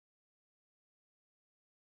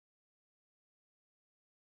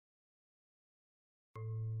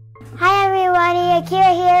everybody,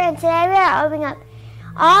 Akira here, and today we are opening up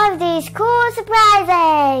all of these cool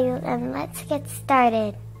surprises. And let's get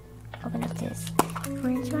started. Open up this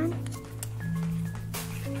orange one.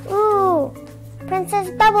 Ooh, Princess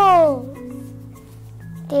Bubbles.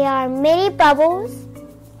 They are mini bubbles.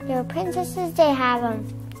 They're princesses. They have them.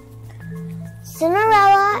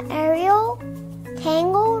 Cinderella, Ariel,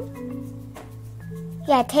 Tangled.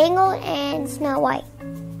 Yeah, Tangled and Snow White.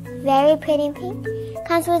 Very pretty pink.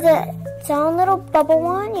 Comes with its own little bubble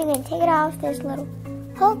wand. You can take it off this little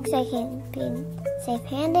hook so it can be safe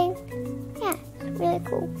handing. Yeah, it's really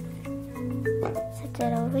cool. Set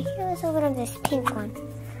that over here. Let's open up this pink one.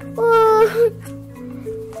 Ooh!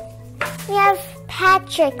 We have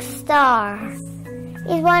Patrick Star.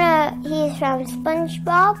 He's from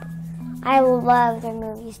Spongebob. I love their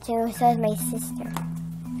movies too. So is my sister.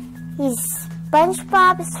 He's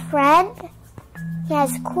SpongeBob's friend. He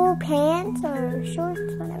has cool pants or shorts,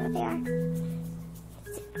 whatever they are.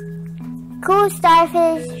 Cool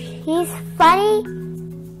starfish. He's funny.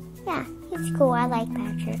 Yeah, he's cool. I like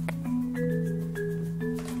Patrick.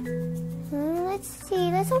 Let's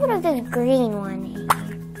see. Let's open up this green one here.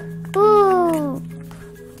 Ooh.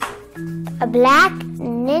 A black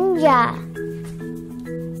ninja.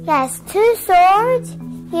 He has 2 swords.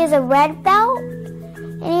 He has a red belt.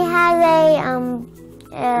 And he has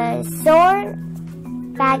a sword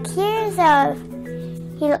back here, so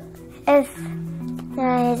if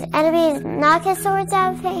his enemies knock his swords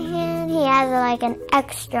out of his hand, he has like an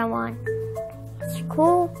extra one. It's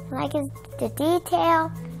cool. I like the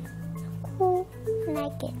detail. Cool. I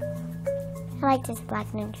like it. I like this black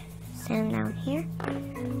ninja. Set him down here.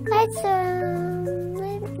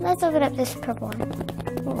 Let's open up this purple one.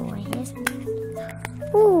 Oh, here's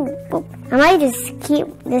ooh. I might just keep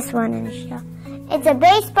this one in the shell. It's a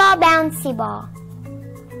baseball bouncy ball.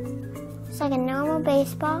 It's like a normal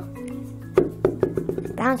baseball.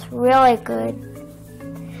 It bounces really good.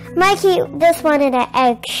 I might keep this one in an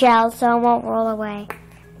eggshell so it won't roll away.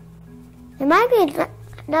 There might be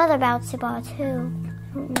another bouncy ball too.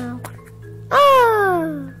 I don't know.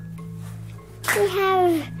 Oh! We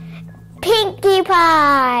have Pinkie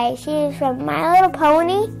Pie. She's from My Little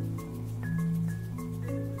Pony.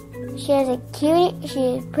 She has a cutie.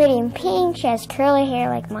 She's pretty and pink. She has curly hair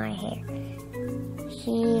like my hair.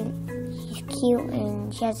 She's cute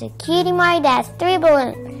and she has a cutie mark that has 3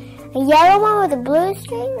 balloons. A yellow one with a blue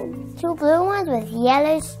string, 2 blue ones with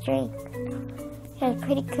yellow string. She has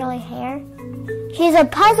pretty curly hair. She's a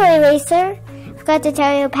puzzle eraser. I forgot to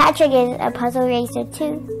tell you, Patrick is a puzzle eraser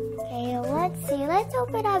too. Okay, let's see. Let's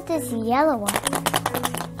open up this yellow one.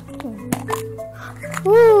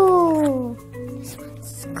 Ooh.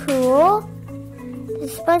 Cool. The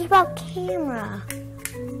SpongeBob camera.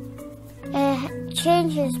 It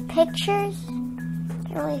changes pictures.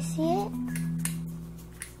 Can't really see it.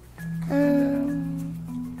 I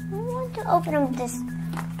want to open up this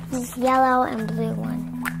yellow and blue one.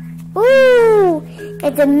 Ooh!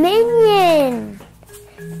 It's a minion!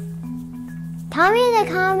 Tell me in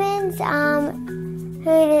the comments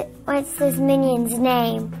what's this minion's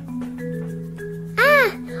name. Ah!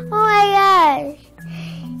 Oh my gosh!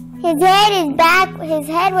 His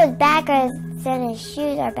head was backwards and his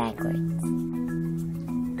shoes are backwards.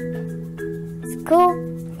 It's cool.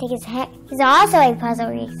 Take his hair. He's also a puzzle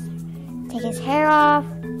eraser. Take his hair off.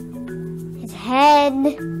 His head.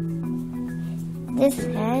 This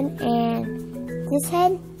head and this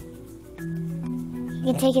head.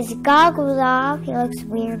 You can take his goggles off. He looks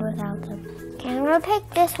weird without them. Okay, I'm gonna pick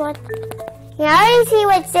this one. You can already see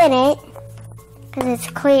what's in it because it's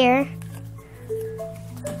clear.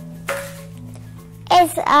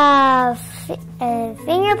 It's a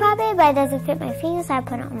finger puppet, but it doesn't fit my fingers, so I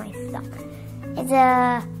put it on my thumb. It's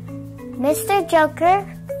a Mr. Joker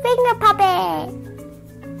finger puppet.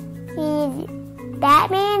 He's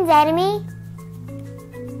Batman's enemy.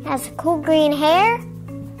 He has cool green hair.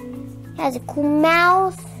 He has a cool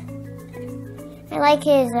mouth. I like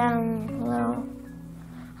his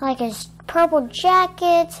his purple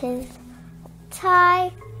jacket, his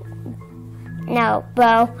tie. No,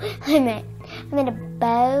 bow. I meant a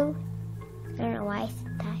bow. I don't know why I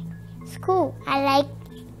said tie. It's cool. I like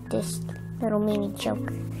this little mini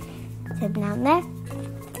Joker. Sit down there.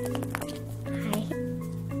 Hi.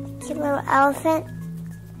 Cute little elephant.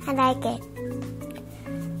 I like it.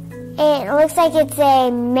 It looks like it's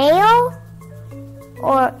a male.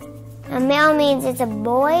 Or a male means it's a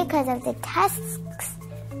boy because of the tusks.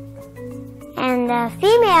 And the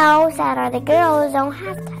females that are the girls don't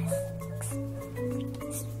have tusks.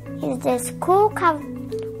 It's this cool color,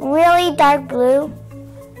 really dark blue.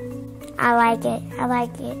 I like it. I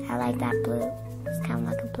like that blue. It's kind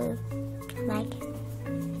of like a blue. I like it.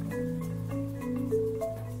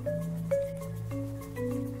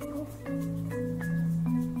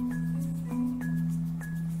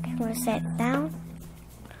 Okay, I'm gonna set it down.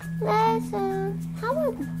 Let's, how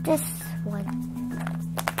about this one?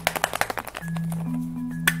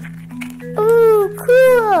 Ooh,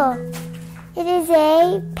 cool! It is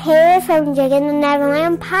a parrot from Jack and the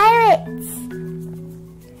Neverland Pirates.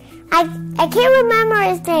 I can't remember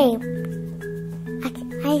his name.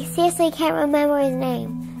 I seriously can't remember his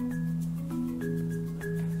name.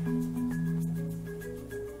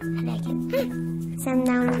 I like it. Set him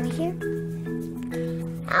down over here.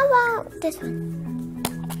 How about this one?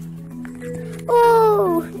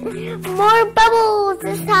 Ooh, more bubbles.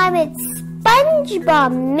 This time it's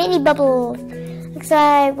Spongebob mini bubbles. Looks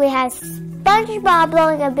like we have Spongebob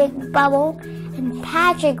blowing a big bubble and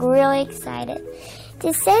Patrick really excited.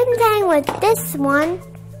 The same thing with this one,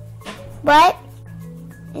 but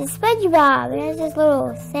it's Spongebob. It has this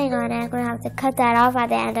little thing on it. I'm going to have to cut that off at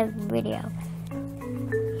the end of the video.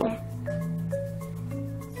 Yeah.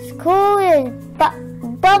 It's cool. There's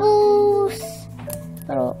bubbles.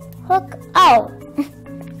 Little hook. Oh!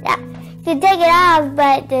 Yeah. You can take it off,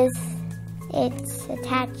 but it's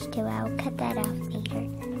attached to it. I'll cut that off later.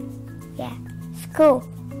 Yeah. It's cool.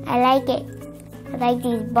 I like it. I like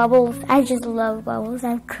these bubbles. I just love bubbles.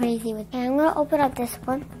 I'm crazy with them. I'm going to open up this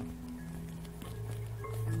one.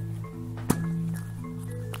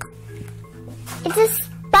 It's a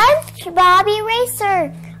Spongebob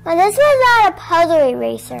eraser. Well, this one's not a puzzle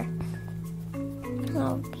eraser.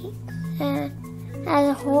 Oh, has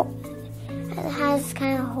a hole. It has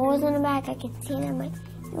kind of holes in the back. I can see them, but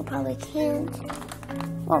you probably can't.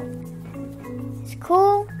 Whoa. It's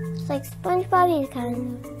cool. It's like Spongebob. He's kind of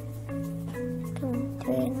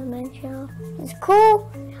three-dimensional. It's cool.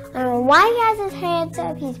 I don't know why he has his hands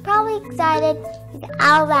up. He's probably excited. He's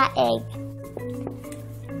out of that egg.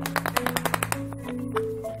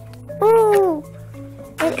 Ooh,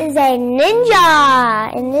 it is a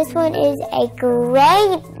ninja, and this one is a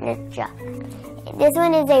gray ninja. This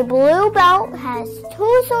one is a blue belt, has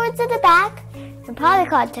two swords in the back. They're probably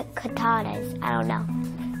called katanas. I don't know.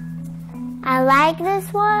 I like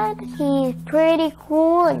this one. He's pretty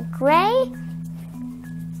cool and gray.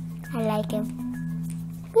 I like him.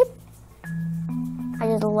 Yep. I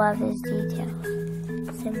just love his details.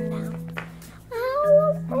 Sit him down.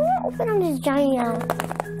 I'm gonna open up this giant yellow.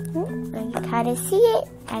 I can kind of see it.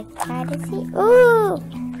 I kind of see. Ooh!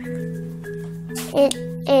 It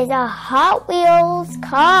is a Hot Wheels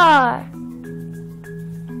car.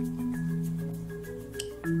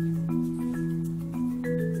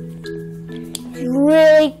 It's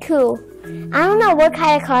really cool. I don't know what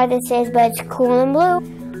kind of car this is, but it's cool and blue.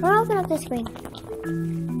 I'm gonna open up the screen.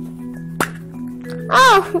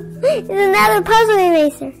 Oh! It's another puzzle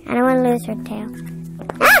eraser. I don't want to lose her tail.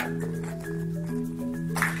 Ah!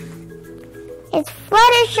 It's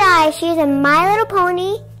Fluttershy. She's a My Little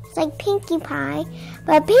Pony. It's like Pinkie Pie.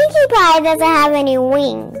 But Pinkie Pie doesn't have any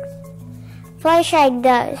wings. Fluttershy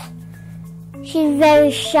does. She's very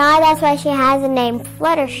shy. That's why she has the name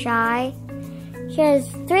Fluttershy. She has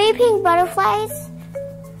 3 pink butterflies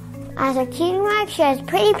as her cutie mark. She has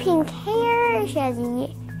pretty pink hair. She has...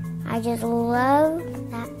 I just love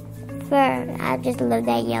that fur. I just love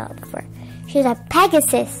that yellow fur. She's a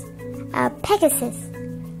Pegasus. A Pegasus.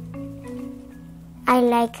 I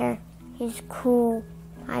like her. She's cool.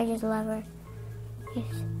 I just love her.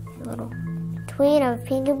 She's a little twin of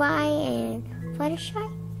Pinkie Pie and Fluttershy.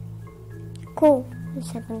 Cool.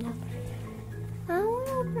 Let's set them down. I want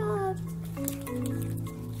to open up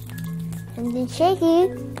something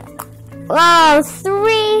shaky. Wow,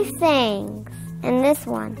 3 things. And this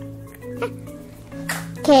one.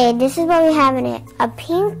 Okay, this is what we have in it. A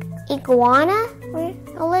pink iguana,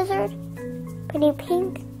 a lizard. Pretty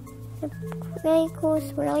pink. A really cool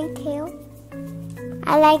swirly tail.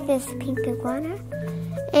 I like this pink iguana.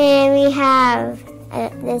 And we have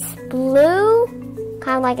this blue,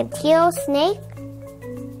 kind of like a teal snake.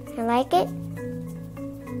 I like it.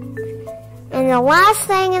 And the last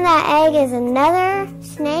thing in that egg is another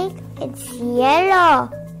snake. It's yellow.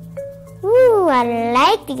 Ooh, I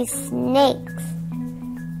like these snakes.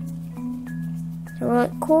 It's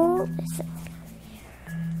really cool.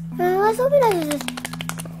 Let's open up this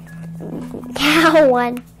cow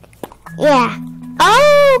one. Yeah.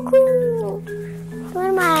 Oh, cool. One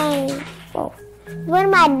of my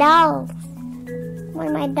dolls. One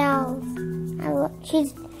of my dolls.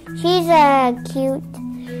 She's cute.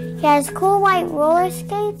 She has cool white roller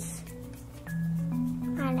skates.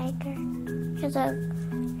 I like her. She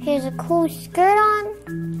has a cool skirt on.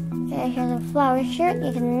 She has a flower shirt.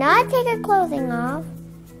 You cannot take her clothing off.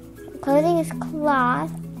 clothing is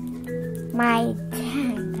cloth. My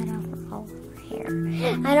dad cut off all her hair.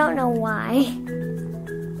 I don't know why.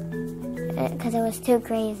 Because it was too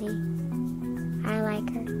crazy. I like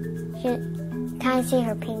her. Can I see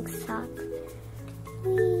her pink socks?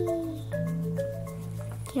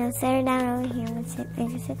 You know, set her down over here.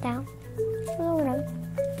 Make her sit down.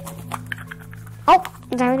 Oh,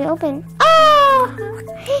 it's already open. Oh,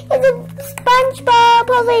 it's a Spongebob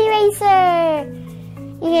puzzle eraser.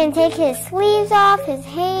 You can take his sleeves off, his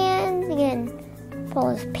hands. You can pull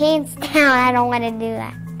his pants down. I don't want to do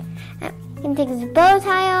that. You can take his bow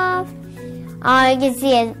tie off. Oh, you can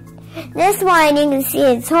see it. This one, you can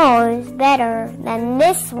see his toes better than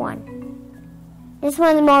this one. This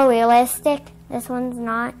one's more realistic. This one's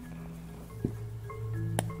not.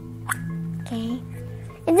 Okay.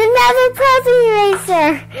 It's another puzzle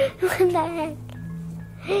eraser. What the heck?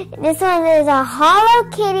 This one is a Hello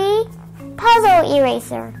Kitty puzzle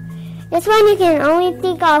eraser. This one you can only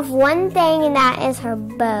think of one thing, and that is her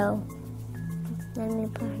bow. Let me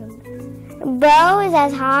put her bow is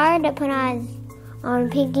as hard to put on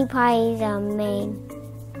Pinkie Pie's mane.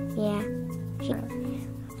 Yeah.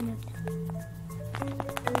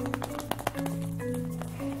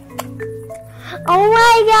 Oh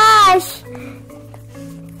my gosh!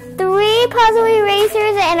 3 puzzle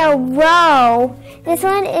erasers in a row. This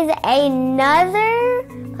one is another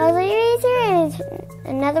puzzle eraser, and it's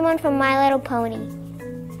another one from My Little Pony.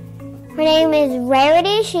 Her name is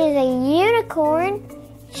Rarity. She is a unicorn.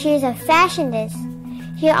 She is a fashionist.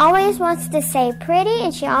 She always wants to stay pretty,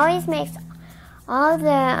 and she always makes all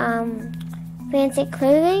the fancy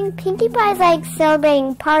clothing. Pinkie Pie's like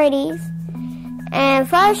celebrating parties, and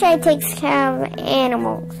Fluttershy takes care of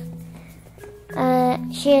animals.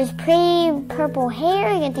 She has pretty purple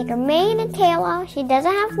hair. You can take her mane and tail off. She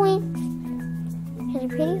doesn't have wings. She has a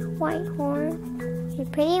pretty white horn. She's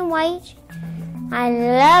pretty and white. I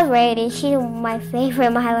love Rarity. She's my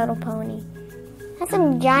favorite My Little Pony. Has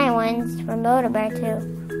some giant ones from Build a Bear too.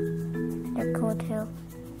 They're cool too.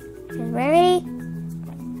 Is Rarity?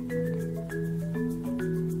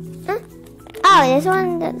 Huh? Oh, this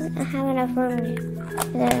one doesn't have enough room.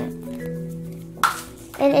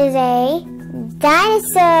 It is a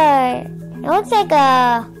dinosaur. It looks like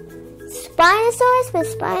a Spinosaurus, but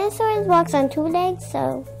Spinosaurus walks on 2 legs,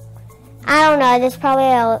 so I don't know. This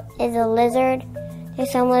probably is a lizard.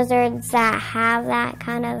 There's some lizards that have that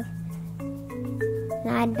kind of.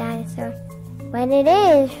 Not a dinosaur, but it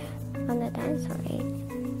is from the dinosaur age.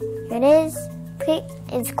 It is.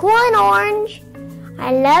 It's cool and orange.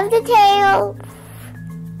 I love the tail.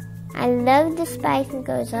 I love the spikes. It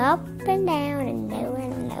goes up and down and lower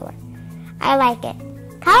and lower. I like it.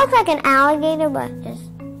 Kind of looks like an alligator, but just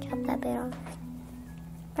chop that bit off.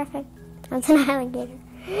 Perfect. That's an alligator.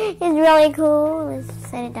 It's really cool. Let's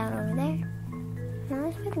set it down over there. Now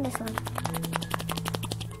let's look at this one.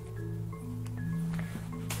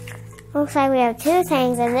 Looks like we have 2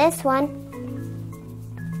 things in this one.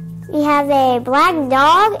 We have a black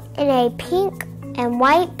dog and a pink and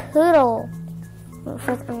white poodle.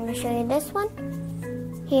 First, I'm going to show you this one.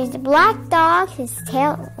 Here's the black dog. His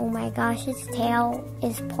tail, oh my gosh, his tail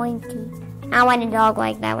is pointy. I want a dog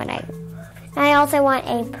like that when I also want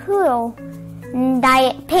a poodle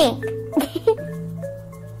dyed pink.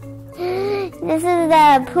 This is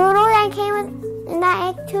the poodle that came in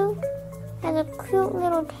that egg too. Has a cute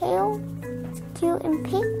little tail. It's cute and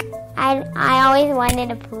pink. I always wanted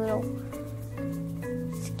a poodle.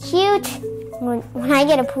 It's cute. When I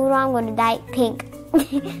get a poodle, I'm going to dye it pink.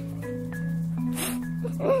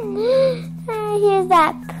 Here's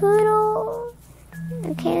that poodle.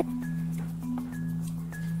 Okay.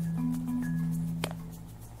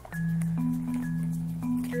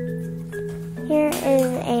 Here is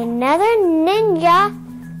another ninja.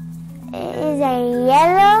 It is a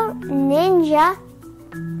yellow ninja.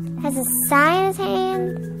 Has a sign in his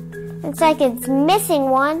hand. Looks like it's missing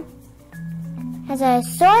one. Has a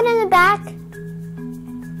sword in the back.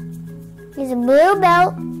 He's a blue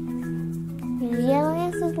belt. He's yellow. He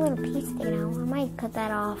has this little piece sticking out. I might cut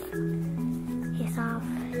that off. He's off.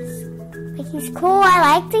 But he's cool.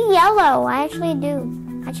 I like the yellow. I actually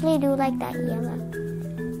do. I actually do like that yellow.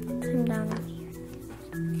 Come down over here.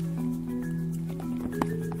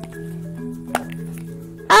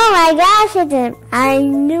 Oh my gosh, I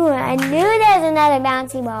knew it. I knew there's another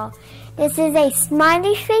bouncy ball. This is a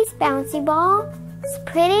smiley face bouncy ball. It's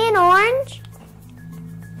pretty and orange.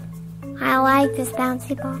 I like this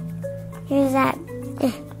bouncy ball. Here's that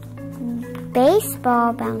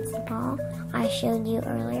baseball bouncy ball I showed you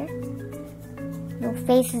earlier. No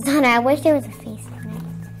faces on it. I wish there was a face on it.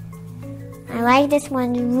 I like this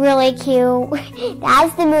one. It's really cute.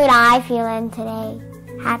 That's the mood I feel in today.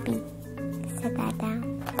 Happy. Set that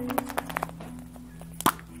down.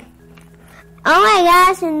 Oh my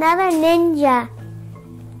gosh, another ninja.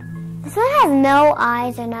 This one has no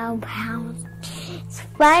eyes or no brows. It's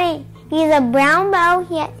funny. He's a brown bow.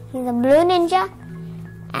 He's a blue ninja.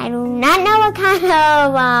 I do not know what kind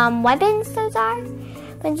of weapons those are,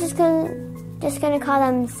 but I'm just gonna call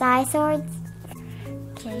them Psy swords.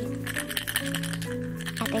 Okay.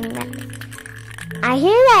 I think that I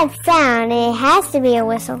hear that sound. It has to be a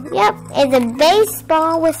whistle. Yep, it's a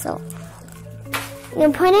baseball whistle. You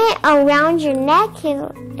can put it around your neck.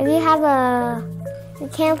 If you have you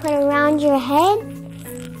can't put it around your head.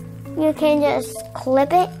 You can just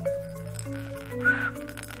clip it.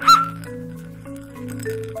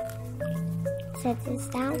 Set this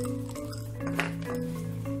down.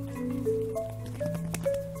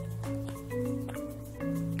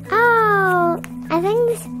 Oh, I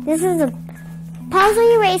think this is a puzzle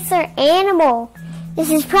eraser animal. This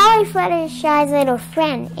is probably Fluttershy's little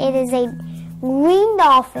friend. It is a green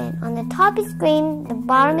dolphin. On the top is green, the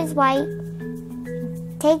bottom is white.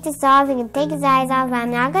 Take this off, you can take his eyes off, but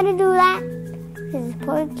I'm not gonna do that. This is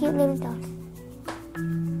poor cute little dolphin.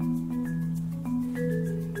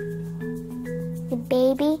 The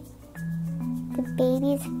baby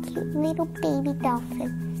is a cute little baby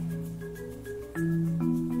dolphin.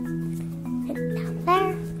 Put it down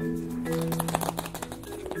there.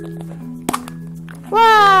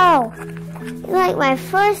 Whoa! Like my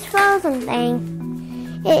first frozen thing.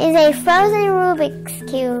 It is a frozen Rubik's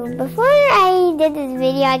Cube. Before I did this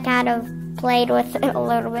video, I kind of played with it a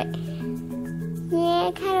little bit. Yeah,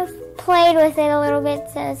 I kind of played with it a little bit,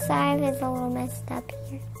 so sorry if it's a little messed up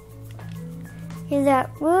here. Here's a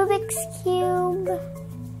Rubik's Cube.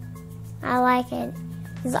 I like it.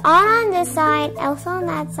 There's Anna on this side, Elsa on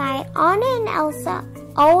that side. Anna and Elsa,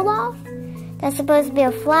 Olaf. That's supposed to be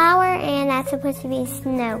a flower, and that's supposed to be a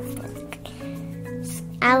snowflake.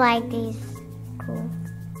 I like these. Cool.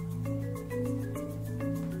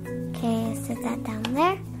 Okay, set that down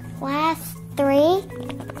there. Last three.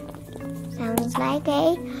 Sounds like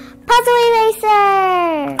a puzzle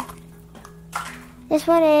eraser. This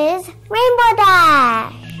one is Rainbow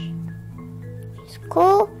Dash. It's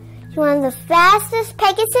cool. She's one of the fastest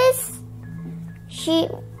Pegasus.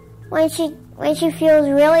 When she feels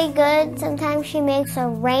really good, sometimes she makes a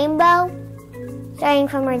rainbow, starting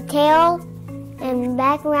from her tail and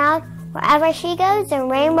back around. Wherever she goes, the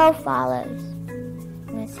rainbow follows. I'm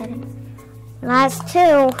gonna set it. Last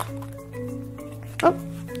two. Oh,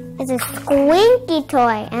 it's a Squinky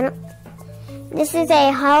toy, and this is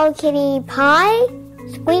a Hello Kitty pie.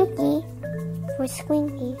 Squinky for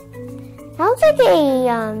Squinky. Sounds like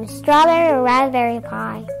a strawberry or raspberry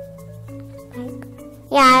pie.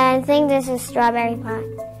 Yeah, I think this is strawberry pie.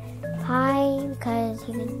 Because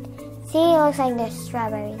you can see it looks like there's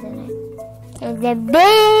strawberries in it. It's a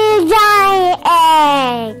big giant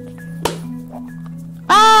egg.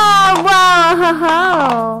 Oh,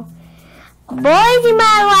 whoa! Boys, you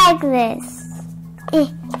might like this.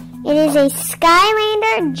 It is a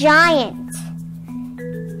Skylander giant.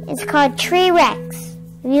 It's called TRº.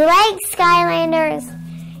 If you like Skylanders,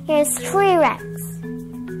 here's TRº.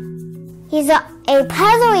 He's a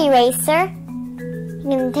puzzle eraser.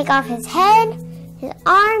 You can take off his head, his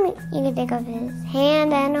arm. You can take off his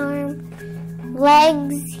hand and arm,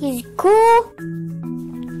 legs. He's cool.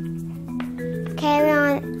 Okay,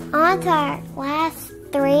 we're on to our last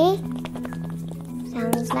three.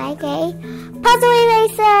 Sounds like a puzzle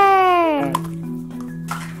eraser.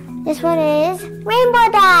 This one is Rainbow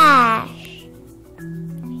Dash.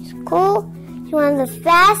 He's cool. She's one of the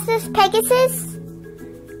fastest Pegasus.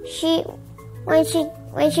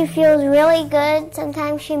 When she feels really good,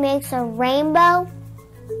 sometimes she makes a rainbow,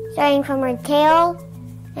 starting from her tail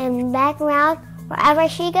and back around. Wherever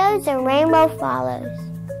she goes, the rainbow follows.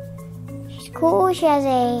 She's cool. She has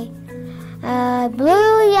a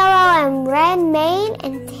blue, yellow, and red mane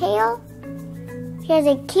and tail. She has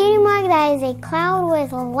a kitty mug that is a cloud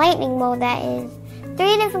with a lightning bolt that is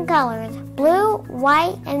 3 different colors: blue,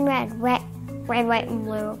 white, and red. Red, white, and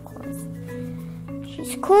blue, of course.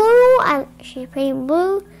 She's cool. She's pretty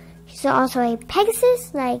blue. She's also a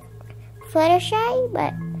Pegasus, like Fluttershy,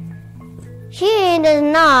 but she does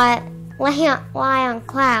not lie on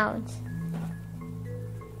clouds.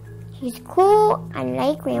 She's cool. I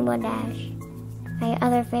like Rainbow Dash, my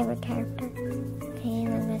other favorite character. Okay,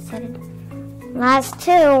 I'm gonna set it. Last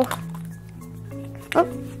two. Oh,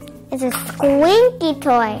 it's a Squinky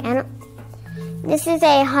toy, and this is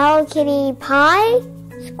a Hello Kitty pie.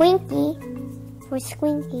 Squinky for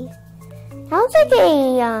Squinky. Sounds like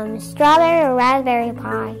a strawberry or raspberry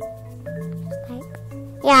pie.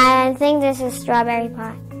 Yeah, I think this is strawberry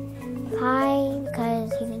pie.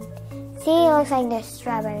 Because you can see it looks like there's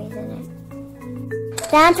strawberries in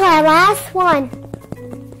it. Down to our last one.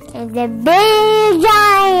 It's the big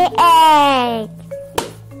giant egg.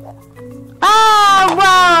 Oh,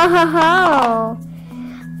 whoa!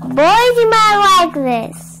 Boys, you might like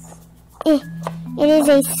this. It is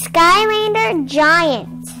a Skylander giant.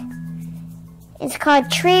 It's called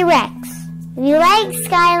TRØ. If you like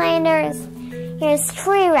Skylanders, here's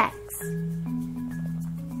TRØ.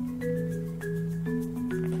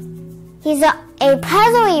 He's a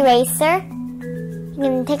puzzle eraser. You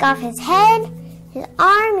can take off his head, his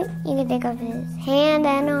arm. You can take off his hand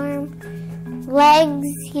and arm. Legs.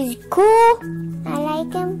 He's cool. I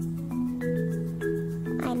like him.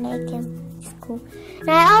 He's cool. And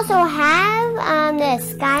I also have the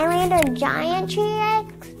Skylander giant TRØ.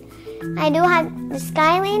 I do have the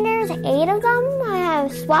Skylanders, 8 of them. I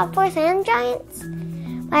have Swap Force and Giants.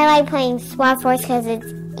 I like playing Swap Force because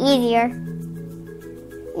it's easier.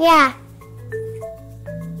 Yeah,